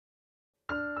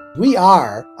We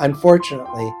are,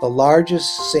 unfortunately, the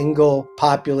largest single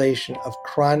population of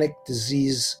chronic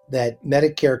disease that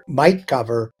Medicare might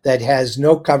cover that has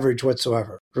no coverage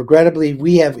whatsoever. Regrettably,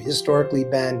 we have historically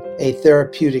been a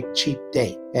therapeutic cheap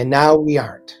date, and now we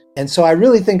aren't. And so I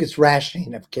really think it's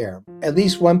rationing of care. At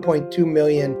least 1.2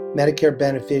 million Medicare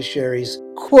beneficiaries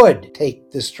could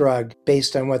take this drug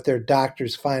based on what their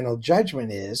doctor's final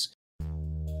judgment is.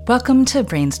 Welcome to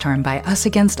Brainstorm by Us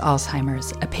Against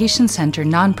Alzheimer's, a patient-centered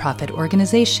nonprofit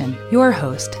organization. Your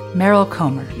host, Meryl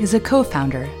Comer, is a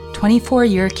co-founder,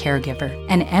 24-year caregiver,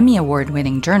 an Emmy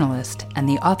Award-winning journalist, and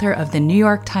the author of the New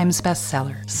York Times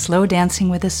bestseller, Slow Dancing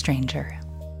with a Stranger.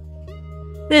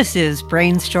 This is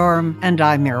Brainstorm, and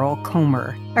I'm Meryl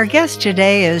Comer. Our guest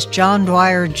today is John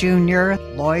Dwyer Jr.,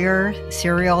 lawyer,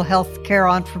 serial healthcare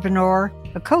entrepreneur,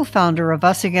 a co-founder of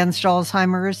Us Against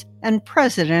Alzheimer's, and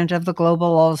president of the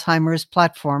Global Alzheimer's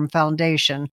Platform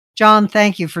Foundation. John,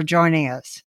 thank you for joining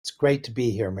us. It's great to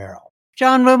be here, Meryl.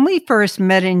 John, when we first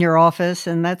met in your office,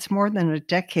 and that's more than a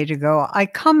decade ago, I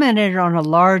commented on a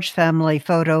large family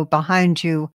photo behind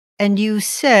you, and you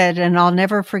said, and I'll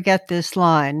never forget this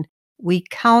line, "We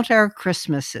count our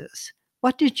Christmases."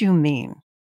 What did you mean?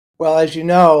 Well, as you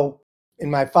know,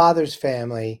 in my father's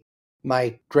family,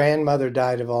 my grandmother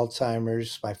died of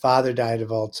Alzheimer's, my father died of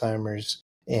Alzheimer's,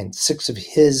 and 6 of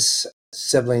his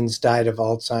siblings died of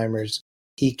Alzheimer's.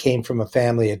 He came from a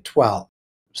family of 12.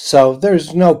 So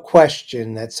there's no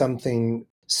question that something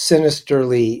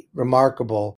sinisterly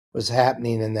remarkable was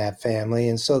happening in that family.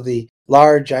 And so the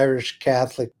large Irish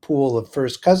Catholic pool of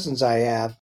first cousins I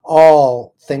have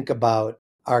all think about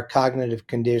our cognitive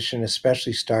condition,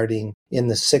 especially starting in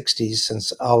the 60s,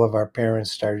 since all of our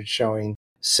parents started showing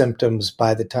symptoms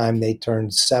by the time they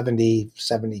turned 70,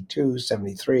 72,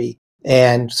 73.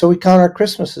 And so we count our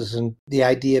Christmases, and the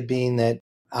idea being that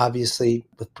obviously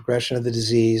with progression of the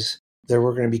disease, there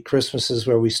were going to be Christmases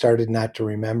where we started not to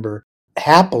remember.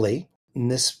 Happily, in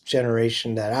this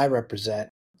generation that I represent,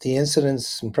 the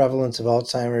incidence and prevalence of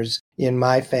Alzheimer's in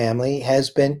my family has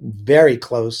been very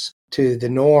close to the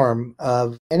norm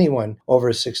of anyone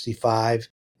over 65.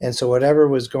 And so whatever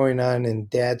was going on in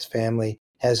Dad's family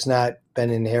has not been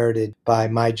inherited by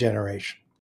my generation.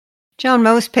 John,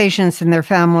 most patients and their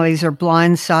families are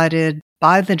blindsided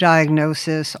by the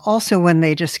diagnosis, also when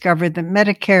they discover that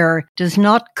Medicare does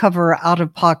not cover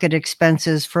out-of-pocket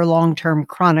expenses for long-term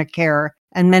chronic care,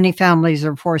 and many families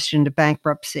are forced into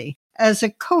bankruptcy. As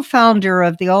a co-founder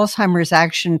of the Alzheimer's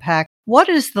Action Pact, what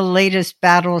is the latest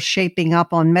battle shaping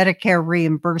up on Medicare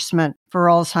reimbursement for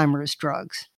Alzheimer's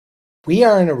drugs? We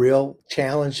are in a real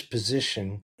challenged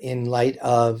position in light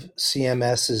of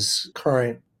CMS's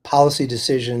current policy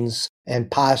decisions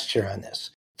and posture on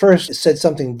this. First, it said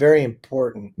something very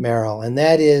important, Meryl, and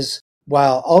that is,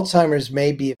 while Alzheimer's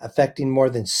may be affecting more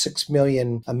than 6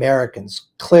 million Americans,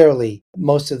 clearly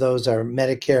most of those are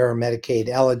Medicare or Medicaid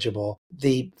eligible.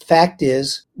 The fact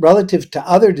is, relative to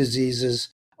other diseases,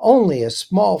 only a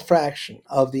small fraction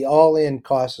of the all-in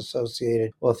costs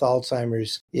associated with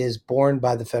Alzheimer's is borne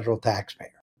by the federal taxpayer.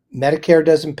 Medicare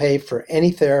doesn't pay for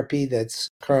any therapy that's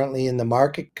currently in the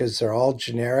market because they're all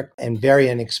generic and very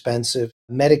inexpensive.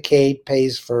 Medicaid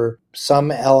pays for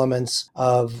some elements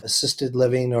of assisted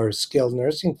living or skilled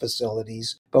nursing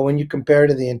facilities. But when you compare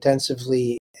to the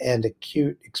intensively and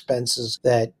acute expenses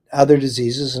that other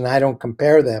diseases, and I don't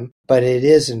compare them, but it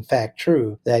is in fact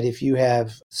true that if you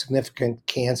have significant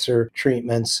cancer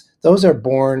treatments, those are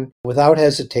borne without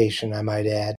hesitation, I might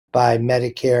add, by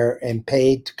Medicare and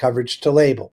paid to coverage to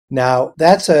label. Now,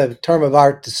 that's a term of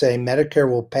art to say Medicare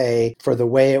will pay for the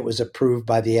way it was approved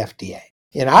by the FDA.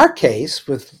 In our case,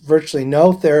 with virtually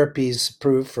no therapies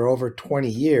approved for over 20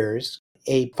 years,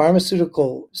 a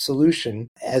pharmaceutical solution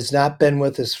has not been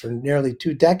with us for nearly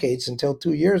 2 decades until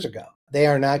 2 years ago. They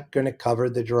are not going to cover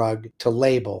the drug to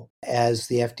label as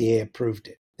the FDA approved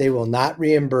it. They will not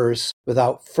reimburse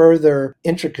without further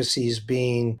intricacies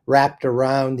being wrapped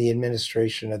around the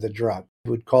administration of the drug.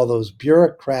 We would call those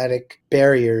bureaucratic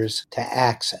barriers to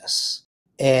access.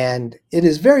 And it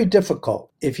is very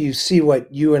difficult, if you see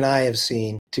what you and I have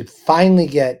seen, to finally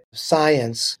get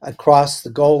science across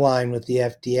the goal line with the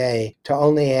FDA to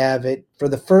only have it, for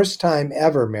the first time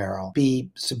ever, Meryl, be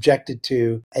subjected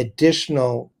to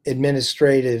additional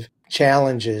administrative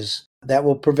challenges that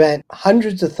will prevent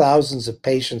hundreds of thousands of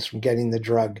patients from getting the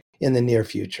drug in the near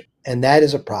future. And that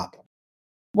is a problem.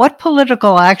 What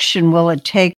political action will it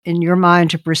take, in your mind,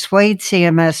 to persuade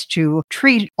CMS to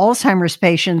treat Alzheimer's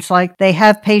patients like they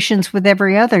have patients with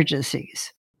every other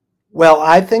disease? Well,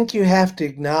 I think you have to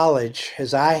acknowledge,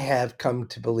 as I have come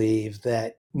to believe,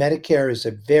 that Medicare is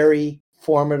a very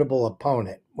formidable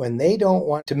opponent when they don't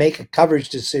want to make a coverage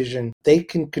decision, they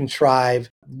can contrive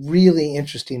really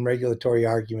interesting regulatory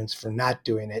arguments for not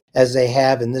doing it, as they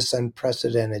have in this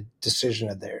unprecedented decision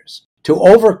of theirs. To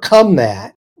overcome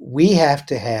that, we have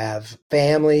to have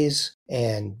families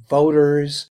and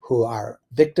voters who are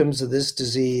victims of this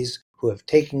disease, who have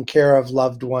taken care of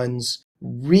loved ones,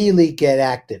 really get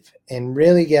active and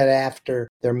really get after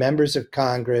their members of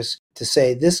Congress to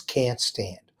say, this can't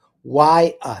stand.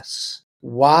 Why us?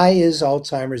 Why is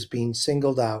Alzheimer's being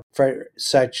singled out for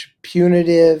such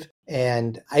punitive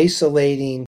and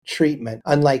isolating treatment,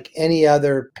 unlike any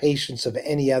other patients of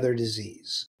any other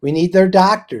disease? We need their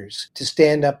doctors to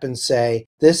stand up and say,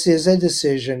 this is a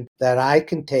decision that I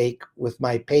can take with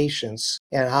my patients,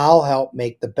 and I'll help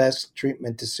make the best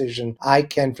treatment decision I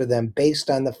can for them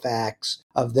based on the facts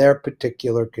of their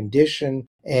particular condition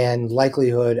and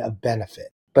likelihood of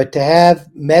benefit. But to have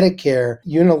Medicare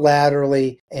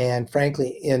unilaterally and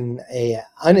frankly in an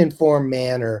uninformed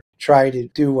manner try to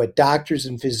do what doctors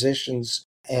and physicians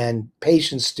and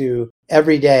patients do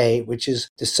every day, which is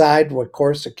decide what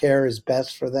course of care is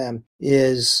best for them,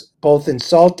 is both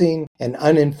insulting and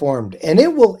uninformed. And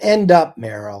it will end up,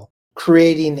 Meryl,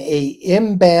 creating an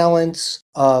imbalance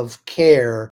of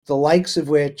care, the likes of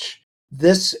which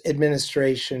this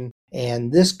administration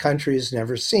and this country has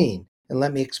never seen. And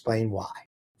let me explain why.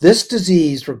 This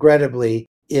disease, regrettably,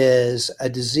 is a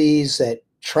disease that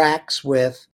tracks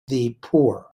with the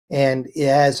poor. And it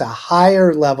has a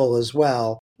higher level as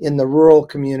well in the rural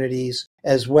communities,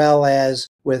 as well as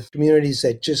with communities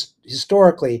that just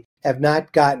historically have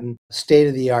not gotten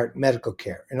state-of-the-art medical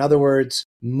care. In other words,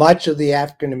 much of the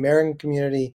African American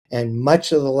community and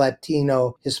much of the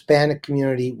Latino Hispanic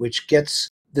community, which gets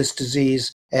this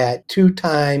disease at 2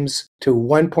 times to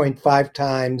 1.5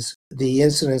 times the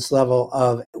incidence level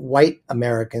of white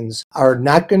Americans, are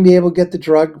not going to be able to get the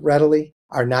drug readily,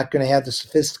 are not going to have the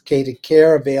sophisticated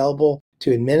care available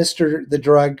to administer the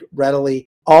drug readily,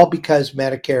 all because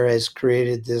Medicare has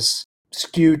created this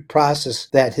skewed process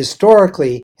that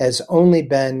historically has only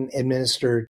been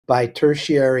administered by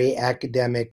tertiary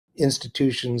academic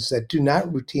institutions that do not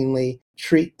routinely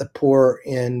treat the poor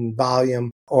in volume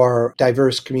or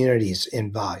diverse communities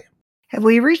in volume. Have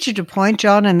we reached a point,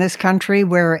 John, in this country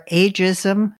where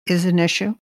ageism is an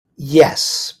issue?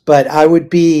 Yes, but I would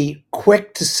be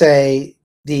quick to say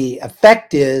the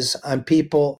effect is on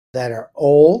people that are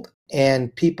old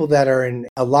and people that are in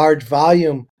a large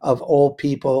volume of old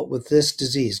people with this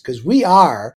disease, because we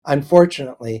are,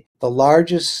 unfortunately, the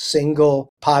largest single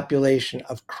population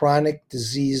of chronic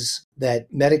disease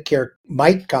that Medicare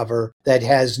might cover that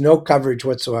has no coverage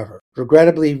whatsoever.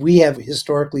 Regrettably, we have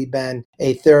historically been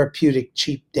a therapeutic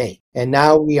cheap date, and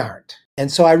now we aren't. And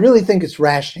so I really think it's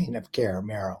rationing of care,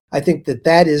 Meryl. I think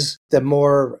that is the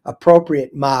more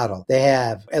appropriate model. They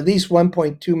have at least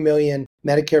 1.2 million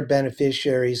Medicare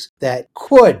beneficiaries that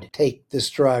could take this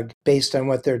drug based on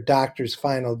what their doctor's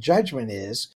final judgment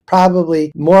is.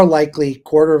 Probably more likely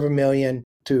 250,000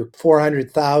 to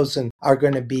 400,000 are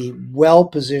going to be well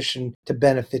positioned to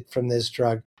benefit from this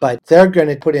drug. But they're going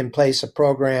to put in place a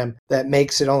program that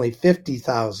makes it only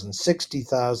 50,000,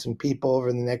 60,000 people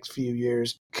over the next few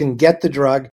years can get the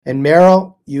drug. And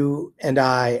Meryl, you and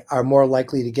I are more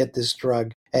likely to get this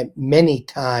drug at many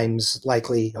times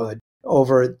likelihood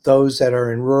over those that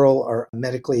are in rural or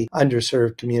medically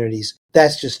underserved communities.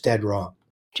 That's just dead wrong.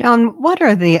 John, what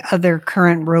are the other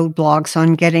current roadblocks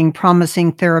on getting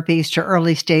promising therapies to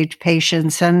early-stage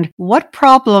patients, and what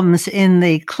problems in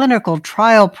the clinical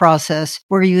trial process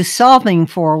were you solving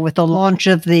for with the launch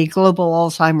of the Global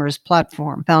Alzheimer's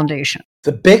Platform Foundation?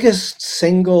 The biggest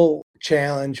single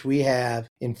challenge we have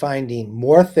in finding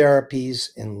more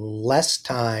therapies in less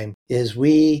time is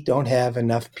we don't have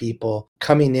enough people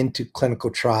coming into clinical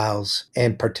trials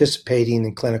and participating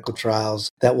in clinical trials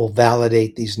that will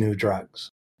validate these new drugs.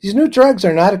 These new drugs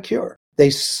are not a cure. They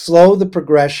slow the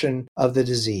progression of the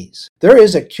disease. There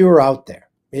is a cure out there.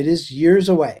 It is years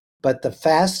away, but the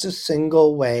fastest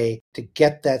single way to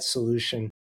get that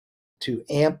solution, to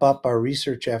amp up our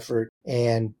research effort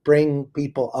and bring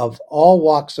people of all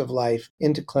walks of life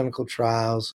into clinical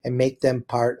trials and make them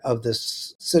part of the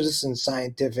citizen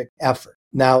scientific effort.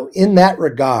 Now, in that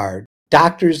regard,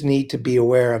 doctors need to be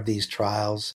aware of these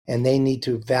trials, and they need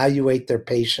to evaluate their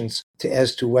patients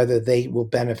as to whether they will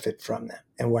benefit from them.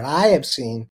 And what I have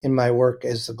seen in my work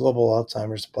as the Global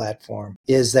Alzheimer's Platform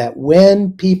is that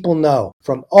when people know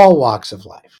from all walks of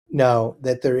life, know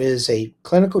that there is a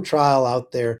clinical trial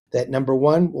out there that, number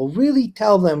one, will really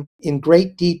tell them in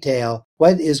great detail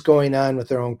what is going on with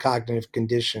their own cognitive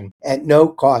condition at no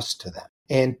cost to them.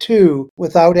 And two,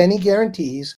 without any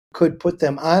guarantees, could put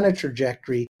them on a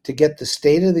trajectory to get the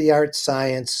state-of-the-art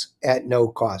science at no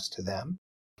cost to them.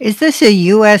 Is this a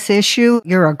U.S. issue?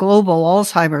 You're a global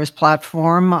Alzheimer's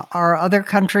platform. Are other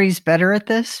countries better at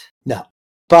this? No.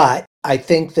 But I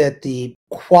think that the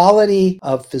quality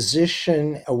of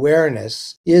physician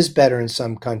awareness is better in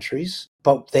some countries,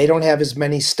 but they don't have as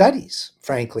many studies,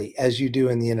 frankly, as you do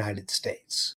in the United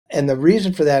States. And the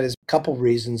reason for that is a couple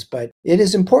reasons, but it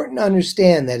is important to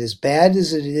understand that as bad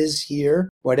as it is here,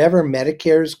 whatever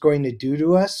Medicare is going to do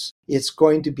to us, it's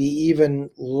going to be even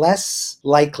less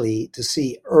likely to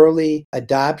see early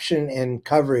adoption and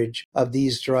coverage of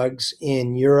these drugs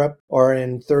in Europe or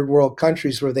in third world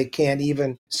countries where they can't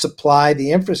even supply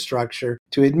the infrastructure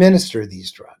to administer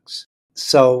these drugs.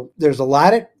 So there's a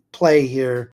lot at play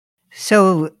here.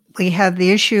 So we have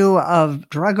the issue of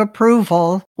drug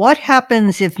approval. What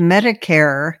happens if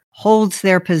Medicare holds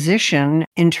their position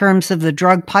in terms of the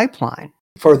drug pipeline?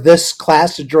 For this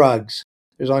class of drugs,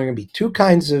 there's only going to be two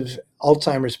kinds of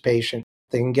Alzheimer's patient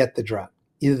that can get the drug.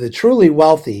 Either the truly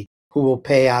wealthy who will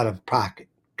pay out of pocket,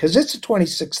 because it's a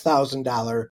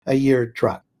 $26,000 a year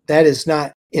drug. That is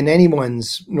not, in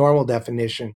anyone's normal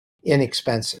definition,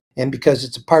 inexpensive. And because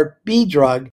it's a Part B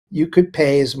drug, you could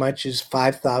pay as much as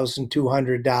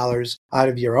 $5,200 out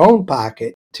of your own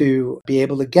pocket to be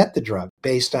able to get the drug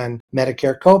based on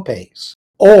Medicare copays.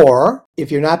 Or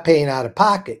if you're not paying out of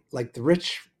pocket, like the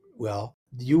rich will,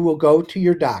 you will go to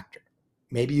your doctor.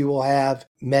 Maybe you will have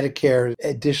Medicare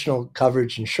additional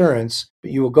coverage insurance,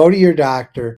 but you will go to your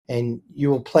doctor and you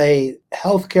will play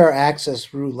healthcare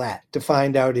access roulette to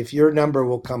find out if your number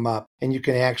will come up and you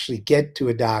can actually get to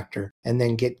a doctor and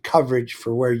then get coverage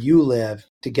for where you live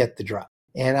to get the drug.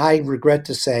 And I regret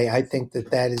to say, I think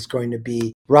that that is going to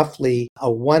be roughly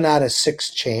a 1 out of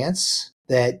 6 chance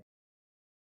that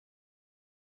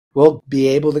we'll be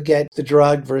able to get the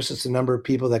drug versus the number of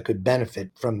people that could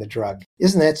benefit from the drug.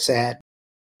 Isn't that sad?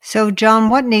 So,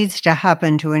 John, what needs to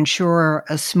happen to ensure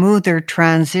a smoother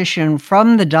transition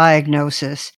from the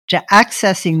diagnosis to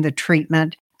accessing the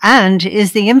treatment? And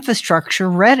is the infrastructure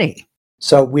ready?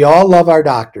 So we all love our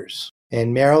doctors.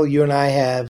 And Meryl, you and I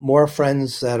have more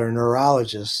friends that are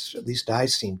neurologists, at least I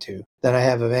seem to, than I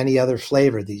have of any other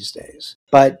flavor these days.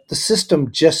 But the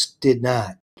system just did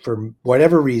not, for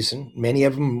whatever reason, many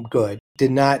of them good,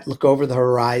 did not look over the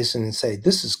horizon and say,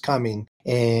 this is coming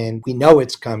and we know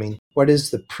it's coming. What is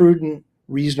the prudent,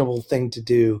 reasonable thing to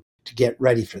do to get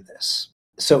ready for this?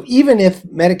 So even if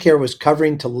Medicare was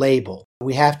covering to label,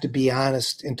 we have to be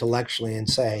honest intellectually and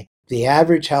say the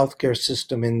average healthcare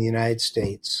system in the United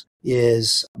States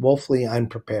is woefully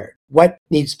unprepared. What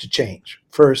needs to change?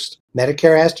 First,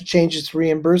 Medicare has to change its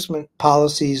reimbursement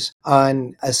policies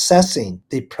on assessing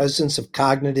the presence of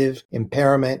cognitive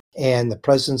impairment and the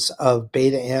presence of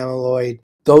beta amyloid.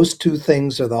 Those two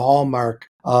things are the hallmark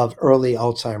of early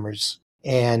Alzheimer's.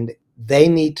 And they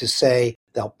need to say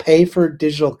they'll pay for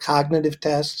digital cognitive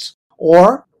tests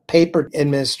or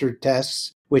paper-administered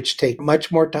tests, which take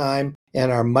much more time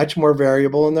and are much more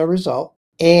variable in their result,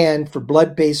 and for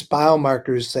blood-based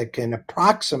biomarkers that can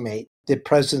approximate the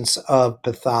presence of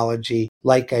pathology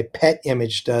like a PET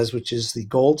image does, which is the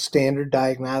gold standard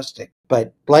diagnostic.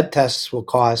 But blood tests will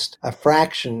cost a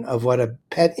fraction of what a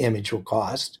PET image will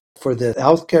cost for the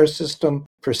healthcare system,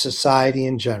 for society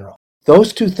in general.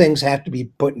 Those two things have to be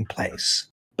put in place.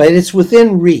 But it's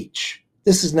within reach.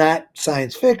 This is not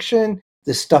science fiction.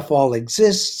 This stuff all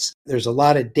exists. There's a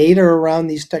lot of data around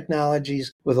these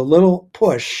technologies. With a little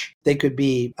push, they could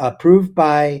be approved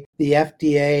by the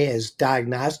FDA as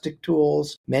diagnostic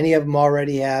tools. Many of them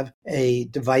already have a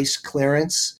device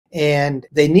clearance, and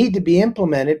they need to be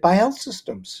implemented by health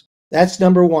systems. That's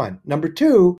number one. Number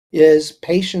two is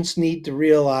patients need to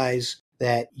realize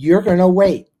that you're going to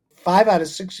wait. 5 out of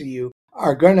 6 of you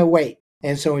are going to wait.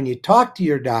 And so when you talk to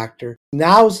your doctor,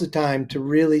 now's the time to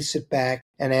really sit back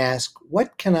and ask,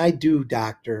 what can I do,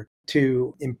 doctor,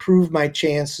 to improve my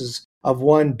chances of,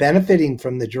 one, benefiting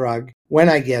from the drug when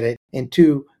I get it, and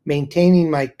two,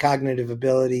 maintaining my cognitive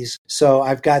abilities so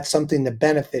I've got something to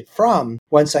benefit from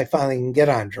once I finally can get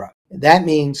on drug. That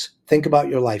means think about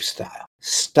your lifestyle.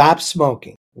 Stop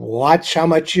smoking. Watch how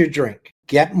much you drink.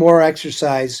 Get more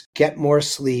exercise. Get more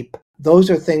sleep.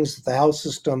 Those are things that the health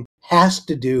system has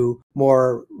to do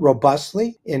more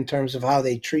robustly in terms of how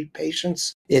they treat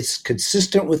patients. It's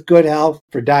consistent with good health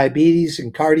for diabetes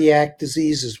and cardiac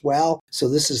disease as well. So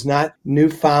this is not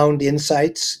newfound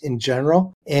insights in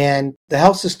general. And the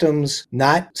health system's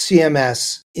not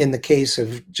CMS in the case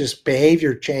of just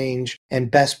behavior change,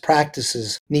 and best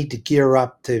practices need to gear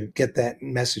up to get that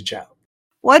message out.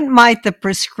 What might the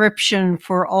prescription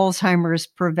for Alzheimer's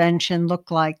prevention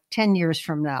look like 10 years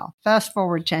from now? Fast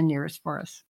forward 10 years for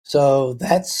us. So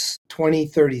that's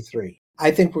 2033.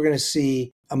 I think we're going to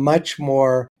see a much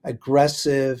more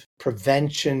aggressive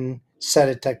prevention set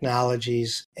of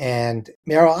technologies. And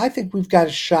Meryl, I think we've got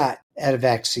a shot at a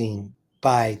vaccine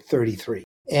by 33.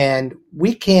 And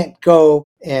we can't go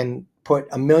and put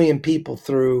 1 million people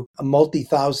through a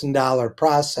multi-$1,000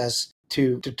 process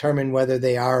to determine whether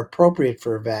they are appropriate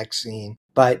for a vaccine.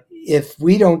 But if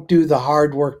we don't do the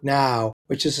hard work now,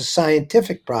 which is a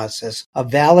scientific process of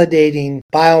validating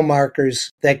biomarkers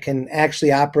that can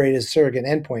actually operate as surrogate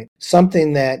endpoint,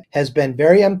 something that has been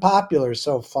very unpopular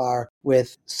so far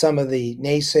with some of the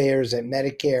naysayers at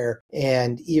Medicare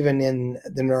and even in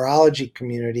the neurology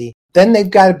community, then they've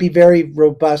got to be very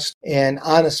robust and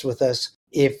honest with us.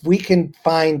 If we can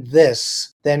find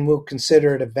this, then we'll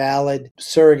consider it a valid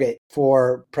surrogate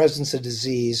for presence of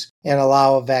disease and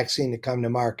allow a vaccine to come to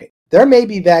market. There may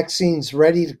be vaccines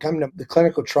ready to come to the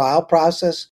clinical trial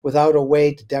process without a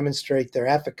way to demonstrate their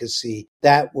efficacy.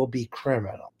 That will be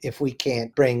criminal if we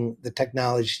can't bring the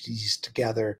technologies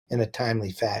together in a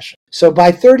timely fashion. So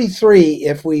by 33,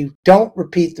 if we don't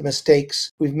repeat the mistakes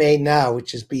we've made now,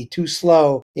 which is be too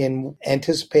slow in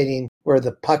anticipating where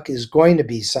the puck is going to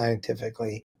be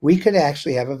scientifically, we could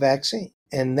actually have a vaccine.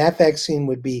 And that vaccine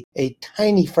would be a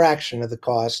tiny fraction of the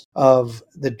cost of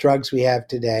the drugs we have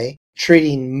today,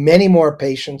 treating many more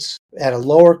patients at a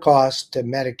lower cost to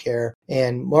Medicare,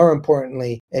 and more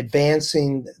importantly,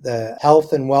 advancing the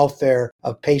health and welfare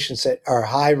of patients that are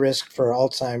high risk for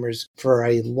Alzheimer's for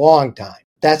a long time.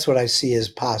 That's what I see as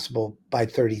possible by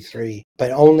 33,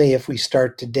 but only if we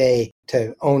start today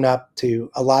to own up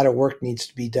to a lot of work needs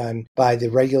to be done by the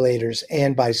regulators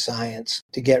and by science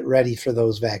to get ready for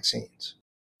those vaccines.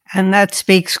 And that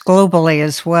speaks globally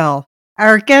as well.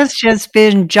 Our guest has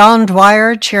been John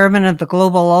Dwyer, chairman of the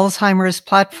Global Alzheimer's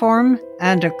Platform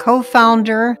and a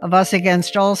co-founder of Us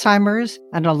Against Alzheimer's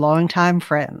and a longtime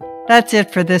friend. That's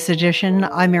it for this edition.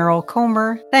 I'm Meryl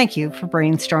Comer. Thank you for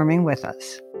brainstorming with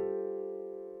us.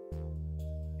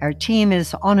 Our team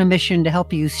is on a mission to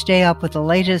help you stay up with the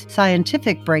latest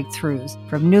scientific breakthroughs,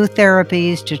 from new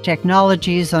therapies to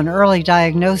technologies on early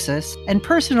diagnosis and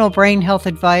personal brain health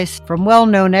advice from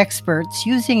well-known experts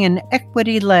using an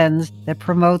equity lens that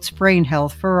promotes brain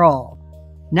health for all.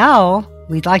 Now,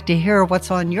 we'd like to hear what's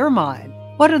on your mind.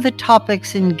 What are the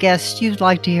topics and guests you'd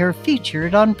like to hear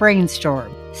featured on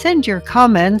Brainstorm? Send your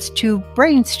comments to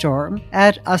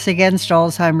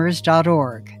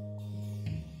brainstorm@usagainstalzheimers.org.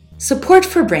 Support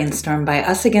for Brainstorm by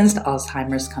Us Against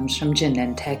Alzheimer's comes from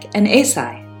Genentech and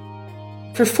Eisai.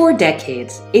 For 4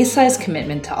 decades, Eisai's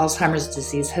commitment to Alzheimer's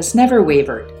disease has never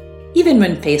wavered. Even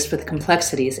when faced with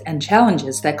complexities and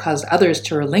challenges that caused others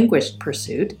to relinquish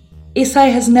pursuit,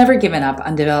 Eisai has never given up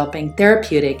on developing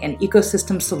therapeutic and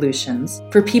ecosystem solutions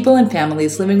for people and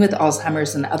families living with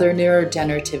Alzheimer's and other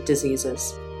neurodegenerative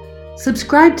diseases.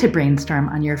 Subscribe to Brainstorm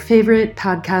on your favorite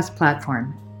podcast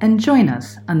platform and join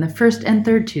us on the first and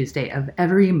third Tuesday of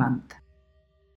every month.